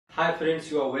Hi friends,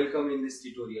 you are welcome in this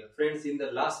tutorial. Friends, in the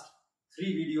last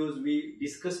three videos we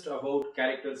discussed about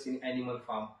characters in Animal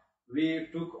Farm. We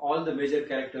took all the major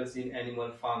characters in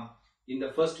Animal Farm. In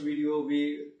the first video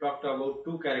we talked about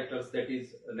two characters, that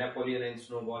is Napoleon and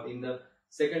Snowball. In the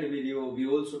second video we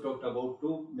also talked about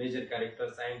two major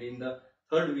characters, and in the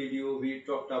third video we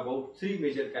talked about three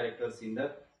major characters in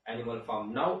the Animal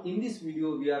Farm. Now in this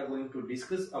video we are going to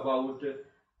discuss about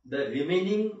the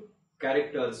remaining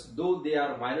characters, though they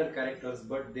are minor characters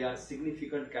but they are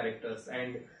significant characters,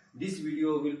 and this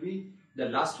video will be the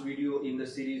last video in the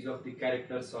series of the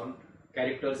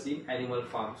characters in Animal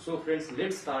Farm. So friends,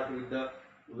 let's start with the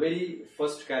very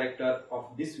first character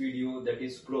of this video, that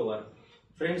is Clover.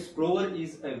 Friends, Clover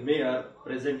is a mare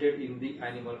presented in the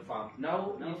Animal Farm.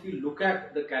 Now if you look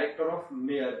at the character of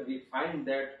mare, we find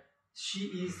that she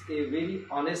is a very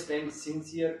honest and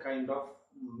sincere kind of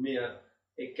mare,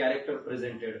 a character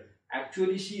presented.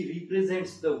 Actually, she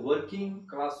represents the working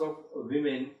class of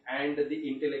women and the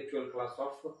intellectual class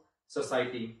of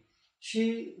society.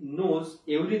 She knows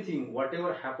everything,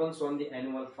 whatever happens on the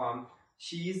Animal Farm.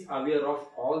 She is aware of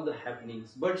all the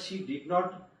happenings, but she did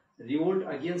not revolt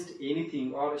against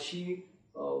anything, or she,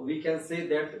 we can say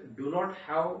that, do not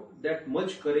have that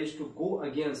much courage to go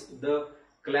against the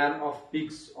clan of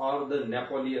pigs or the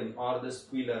Napoleon or the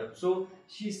Squealer. So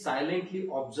she silently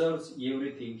observes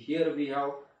everything. Here we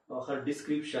have her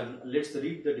description. Let's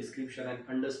read the description and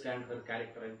understand her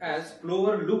character. As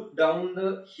Clover looked down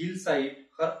the hillside,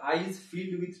 her eyes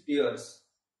filled with tears.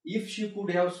 If she could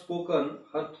have spoken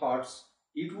her thoughts,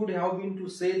 it would have been to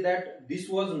say that this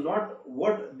was not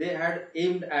what they had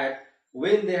aimed at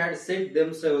when they had set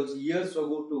themselves years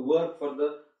ago to work for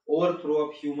the overthrow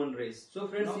of human race. So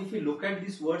friends, now, if we look at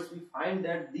these words, we find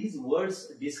that these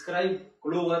words describe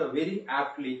Clover very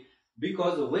aptly,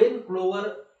 because when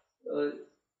Clover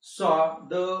saw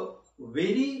the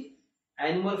very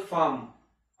Animal Farm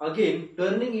again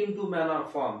turning into Manor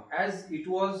Farm, as it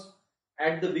was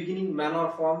at the beginning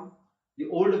Manor Farm, the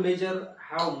old major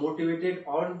have motivated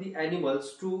all the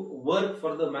animals to work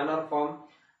for the Manor Farm.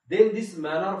 Then this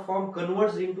Manor Farm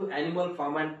converts into Animal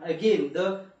Farm, and again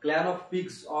the clan of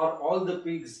pigs, or all the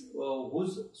pigs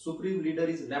whose supreme leader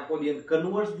is Napoleon,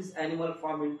 converts this Animal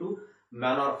Farm into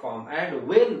Manor Farm. And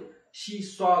when she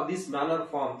saw this Manor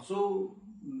Farm, so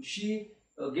she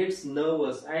gets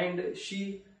nervous and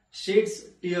she sheds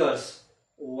tears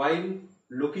while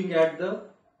looking at the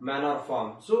Manor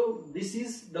Farm. So this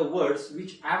is the words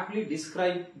which aptly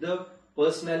describe the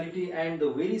personality and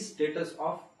the very status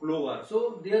of Clover.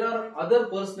 So there are other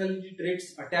personality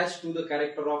traits attached to the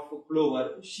character of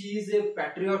Clover. She is a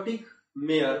patriotic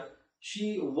mare.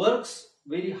 She works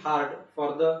very hard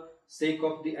for the sake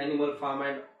of the Animal Farm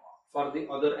and for the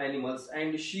other animals,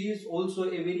 and she is also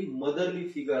a very motherly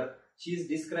figure. She is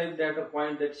described at a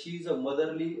point that she is a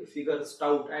motherly figure,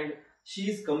 stout, and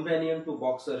she is companion to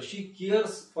Boxer. She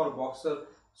cares for Boxer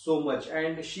so much,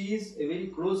 and she is a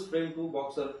very close friend to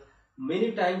Boxer.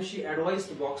 Many times she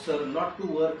advised Boxer not to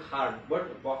work hard,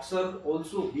 but Boxer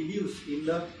also believes in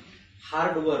the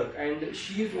hard work, and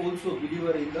she is also a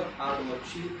believer in the hard work.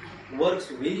 She works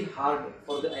very hard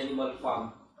for the Animal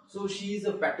Farm. So she is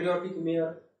a patriotic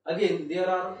mare. Again, there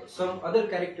are some other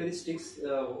characteristics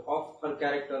of her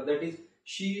character, that is,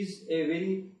 she is a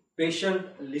very patient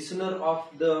listener of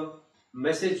the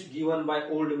message given by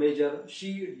old major.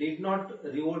 She did not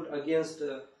revolt against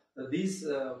these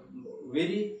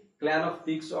very clan of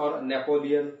pigs or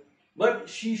Napoleon, but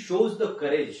she shows the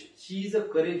courage. She is a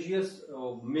courageous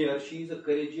mare. She is a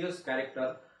courageous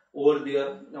character over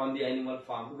there on the Animal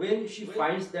Farm. When she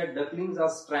finds that ducklings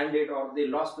are stranded or they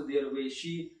lost their way,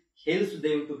 she helps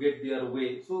them to get their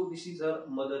way. So this is her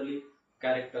motherly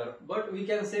character. But we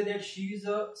can say that she is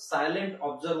a silent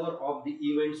observer of the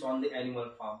events on the Animal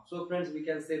Farm. So friends, we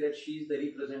can say that she is the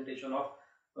representation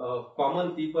of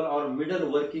common people or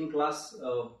middle working class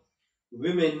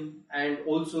women, and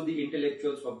also the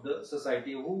intellectuals of the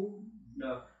society who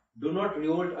do not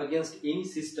revolt against any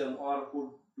system, or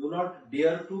who do not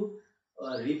dare to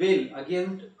rebel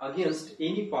against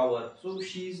any power. So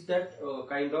she is that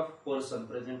kind of person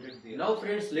presented there. Now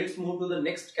friends, let's move to the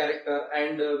next character,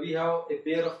 and we have a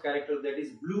pair of characters, that is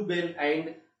Bluebell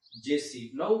and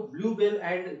Jessie. Now Bluebell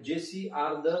and Jessie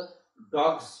are the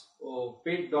dogs,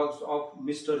 pet dogs of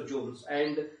Mr. Jones,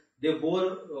 and they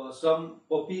bore some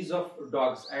puppies of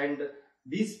dogs, and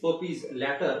these puppies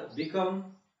later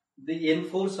become the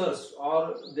enforcers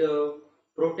or the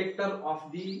protector of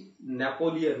the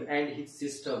Napoleon and his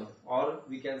system, or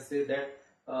we can say that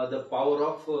the power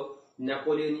of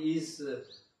Napoleon is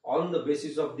on the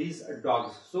basis of these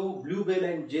dogs. So Bluebell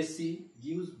and Jessie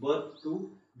gives birth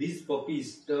to these puppies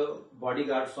the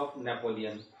bodyguards of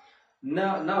Napoleon.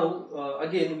 Now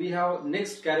again we have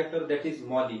next character, that is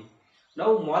Mollie. Now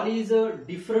Mollie is a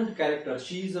different character.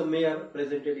 She is a mare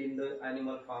presented in the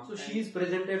Animal Farm. So she is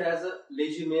presented as a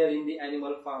lazy mare in the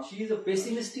Animal Farm. She is a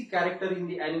pessimistic character in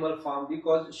the Animal Farm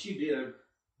because she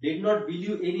did not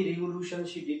believe any revolution.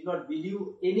 She did not believe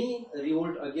any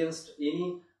revolt against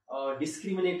any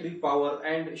discriminatory power,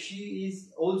 and she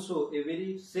is also a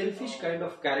very selfish kind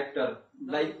of character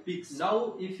like pigs. Now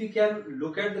if we can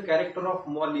look at the character of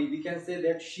Mollie, we can say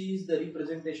that she is the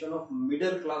representation of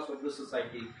middle class of the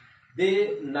society.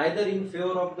 They neither in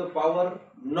favor of the power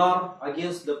nor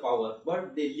against the power,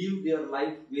 but they live their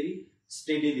life very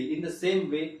steadily. In the same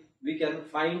way we can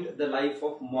find the life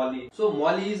of Mollie. So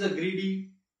Mollie is a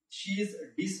greedy, she is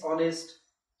dishonest,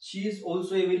 she is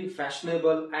also a very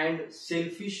fashionable and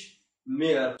selfish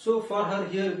mare. So for her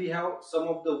here we have some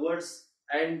of the words,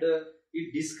 and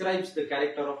it describes the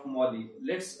character of Mollie.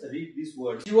 Let's read these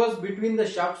words. She was between the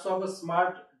shafts of a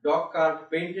smart dog cart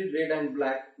painted red and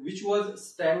black, which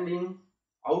was standing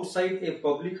outside a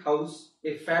public house.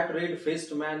 A fat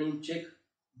red-faced man in check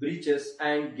breeches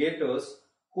and gaiters,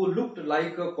 who looked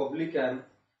like a publican,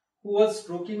 who was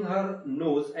stroking her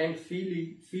nose and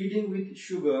feeding with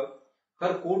sugar.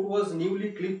 Her coat was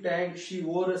newly clipped and she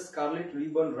wore a scarlet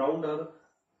ribbon round her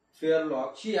fair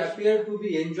lock. She appeared to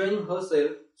be enjoying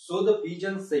herself, so the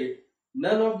pigeon said.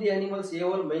 None of the animals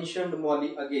ever mentioned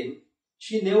Mollie again.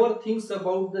 She never thinks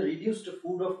about the reduced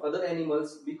food of other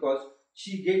animals because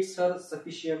she gets her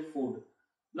sufficient food.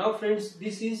 Now friends,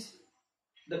 this is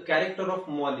the character of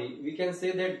Mollie. We can say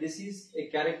that this is a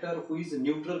character who is a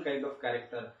neutral kind of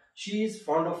character. She is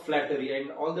fond of flattery,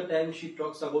 and all the time she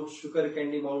talks about sugar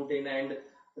candy mountain and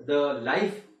the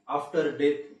life after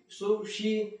death. So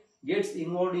she gets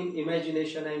involved in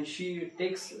imagination and she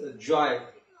takes joy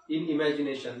in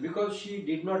imagination, because she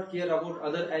did not care about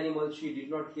other animals. She did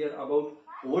not care about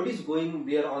what is going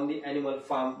there on the Animal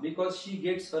Farm, because she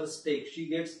gets her steak, she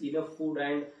gets enough food,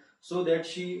 and so that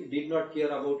she did not care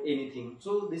about anything.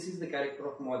 So this is the character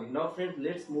of Mollie. Now friends,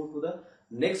 let's move to the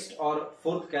next or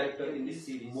fourth character in this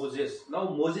series, Moses. Now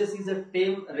Moses is a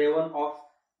tame raven of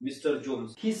Mr.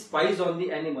 Jones. He spies on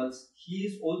the animals. He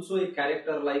is also a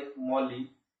character like Mollie.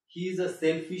 He is a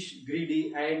selfish,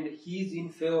 greedy, and he is in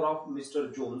favor of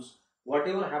Mr. Jones.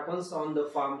 Whatever happens on the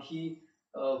farm, he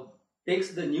takes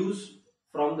the news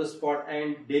from the spot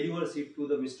and delivers it to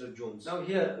the Mr. Jones. Now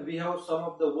here we have some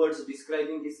of the words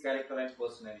describing his character and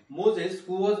personality. Moses,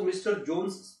 who was Mr.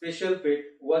 Jones' special pet,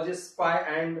 was a spy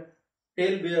and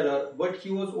talebearer, but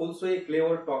he was also a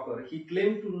clever talker. He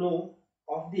claimed to know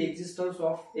of the existence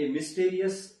of a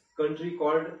mysterious country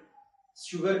called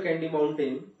Sugar Candy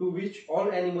Mountain, to which all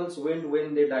animals went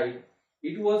when they died.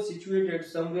 It was situated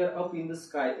somewhere up in the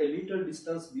sky, a little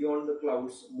distance beyond the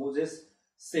clouds, Moses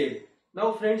said.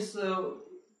 Now friends,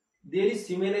 there is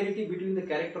similarity between the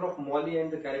character of Mollie and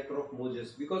the character of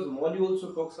Moses, because Mollie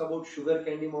also talks about Sugar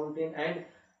Candy Mountain, and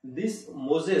this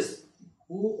Moses,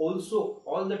 who also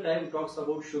all the time talks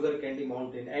about Sugar Candy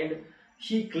Mountain, and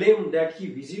he claimed that he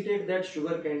visited that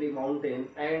Sugar Candy Mountain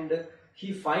and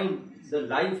he finds the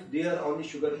life there on the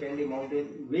Sugar Candy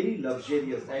Mountain very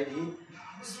luxurious, and he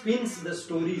spins the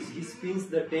stories, he spins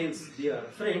the tales there.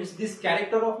 Friends, this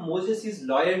character of Moses is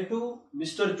loyal to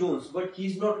Mr. Jones, but he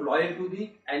is not loyal to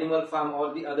the Animal Farm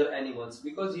or the other animals,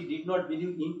 because he did not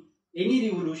believe in any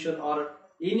revolution or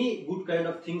any good kind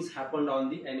of things happened on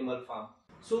the Animal Farm.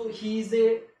 So he is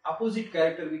a opposite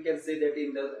character, we can say that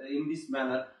in this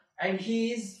manner. And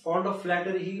he is fond of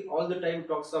flattery. He all the time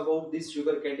talks about this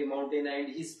Sugar Candy Mountain and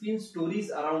he spins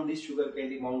stories around this Sugar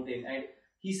Candy Mountain, and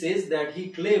he says that he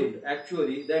claimed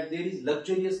actually that there is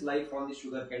luxurious life on the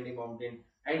Sugar Candy Mountain,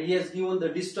 and he has given the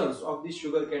distance of this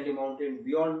Sugar Candy Mountain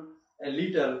beyond a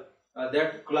little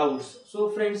that clouds. So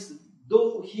friends,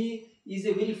 though he is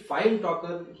a very fine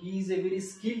talker, he is a very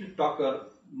skilled talker,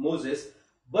 Moses,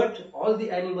 but all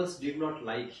the animals did not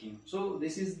like him. So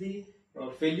this is the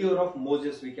failure of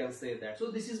Moses, we can say that.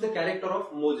 So this is the character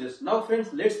of Moses. Now friends,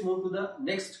 let's move to the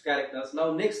next characters.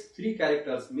 Now next three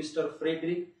characters, Mr.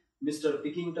 Frederick, Mr.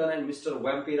 Pilkington and Mr.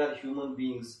 Whymper, are human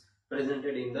beings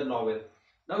presented in the novel.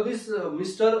 Now this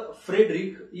Mr.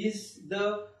 Frederick is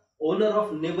the owner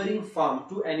of neighboring farm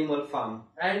to Animal Farm,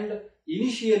 and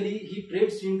initially he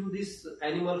trades into this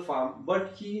Animal Farm,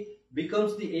 but he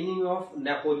becomes the enemy of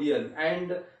Napoleon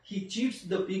and he cheats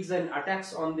the pigs and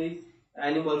attacks on the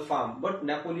Animal Farm, but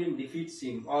Napoleon defeats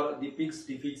him, or the pigs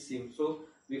defeats him. So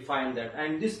we find that,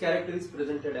 and this character is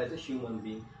presented as a human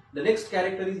being. The next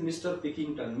character is Mr.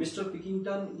 Pilkington. Mr.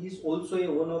 Pilkington is also a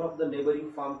owner of the neighboring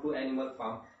farm to Animal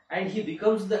Farm, and he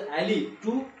becomes the ally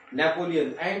to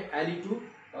Napoleon and ally to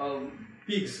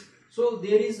pigs. So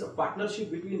there is a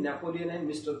partnership between Napoleon and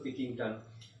Mr. Pilkington.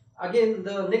 Again,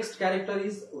 the next character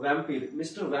is Whymper.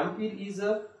 Mr. Whymper is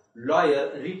a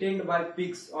lawyer retained by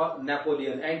pigs or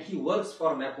Napoleon, and he works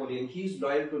for Napoleon. He is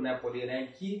loyal to Napoleon, and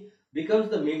he becomes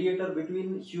the mediator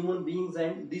between human beings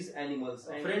and these animals.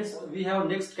 And friends, we have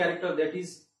next character, that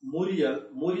is Muriel.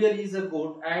 Muriel is a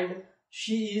goat, and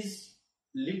she is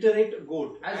literate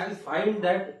goat. As we find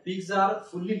that pigs are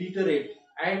fully literate,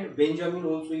 and Benjamin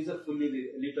also is a fully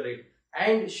literate,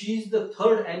 and she is the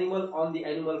third animal on the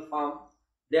animal farm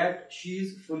that she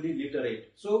is fully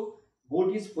literate. So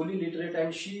goat is fully literate,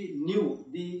 and she knew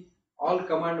the all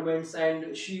commandments,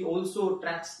 and she also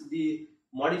tracks the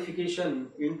modification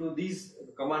into these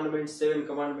commandments, 7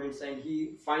 commandments, and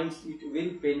he finds it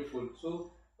very painful.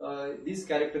 So this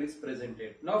character is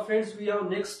presented. Now friends, we have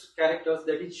next characters,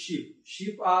 that is sheep.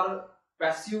 Sheep are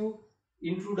passive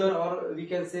intruder, or we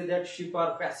can say that sheep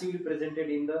are passively presented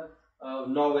in the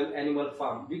novel Animal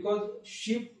Farm, because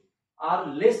sheep are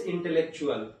less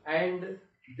intellectual and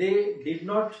they did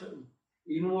not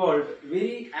involved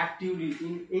very actively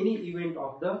in any event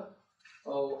of the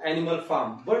Animal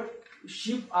Farm. But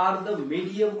sheep are the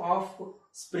medium of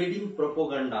spreading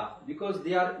propaganda, because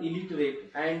they are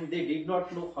illiterate and they did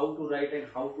not know how to write and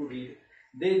how to read.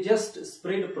 They just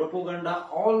spread propaganda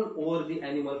all over the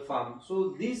Animal Farm.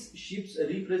 So these sheep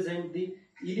represent the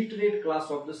illiterate class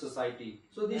of the society.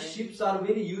 So these sheep are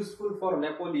very useful for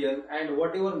Napoleon, and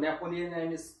whatever Napoleon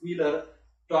and Squealer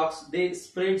talks, they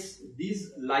spreads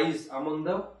these lies among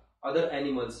the other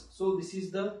animals. So this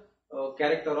is the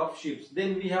character of sheep.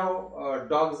 Then we have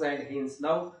dogs and hens.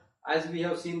 Now, as we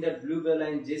have seen that Bluebell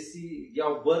and Jessie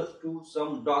gave birth to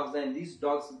some dogs, and these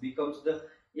dogs becomes the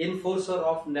enforcer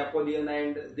of Napoleon,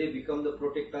 and they become the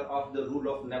protector of the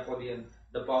rule of Napoleon,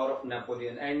 the power of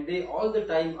Napoleon, and they all the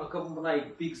time accompany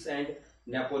pigs and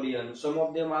Napoleon. Some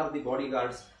of them are the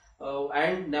bodyguards,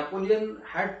 and Napoleon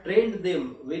had trained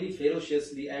them very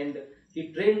ferociously, and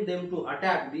he trained them to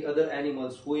attack the other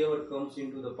animals, whoever comes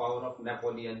into the power of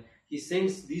Napoleon. He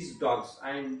sends these dogs,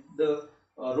 and the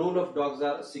role of dogs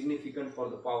are significant for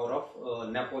the power of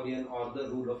Napoleon or the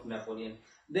rule of Napoleon.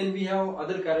 Then we have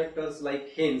other characters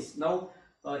like hens. Now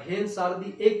hens are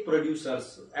the egg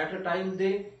producers. At a time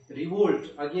they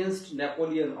revolt against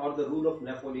Napoleon or the rule of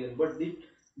Napoleon, but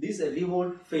this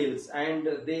revolt fails, and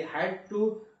they had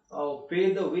to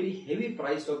pay the very heavy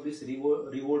price of this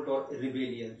revolt or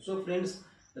rebellion. So friends,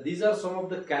 these are some of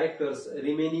the characters,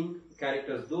 remaining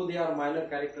characters, though they are minor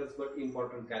characters but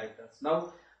important characters.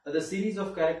 Now the series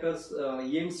of characters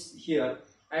ends here,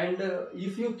 and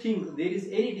if you think there is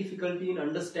any difficulty in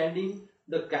understanding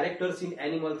the characters in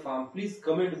Animal Farm, please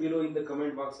comment below in the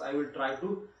comment box. I will try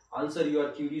to answer your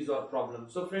queries or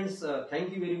problems. So friends,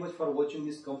 thank you very much for watching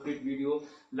this complete video.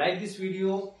 Like this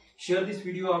video, share this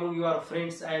video among your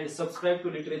friends, and subscribe to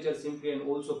Literature Simply, and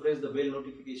also press the bell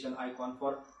notification icon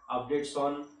for updates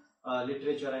on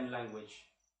literature and language.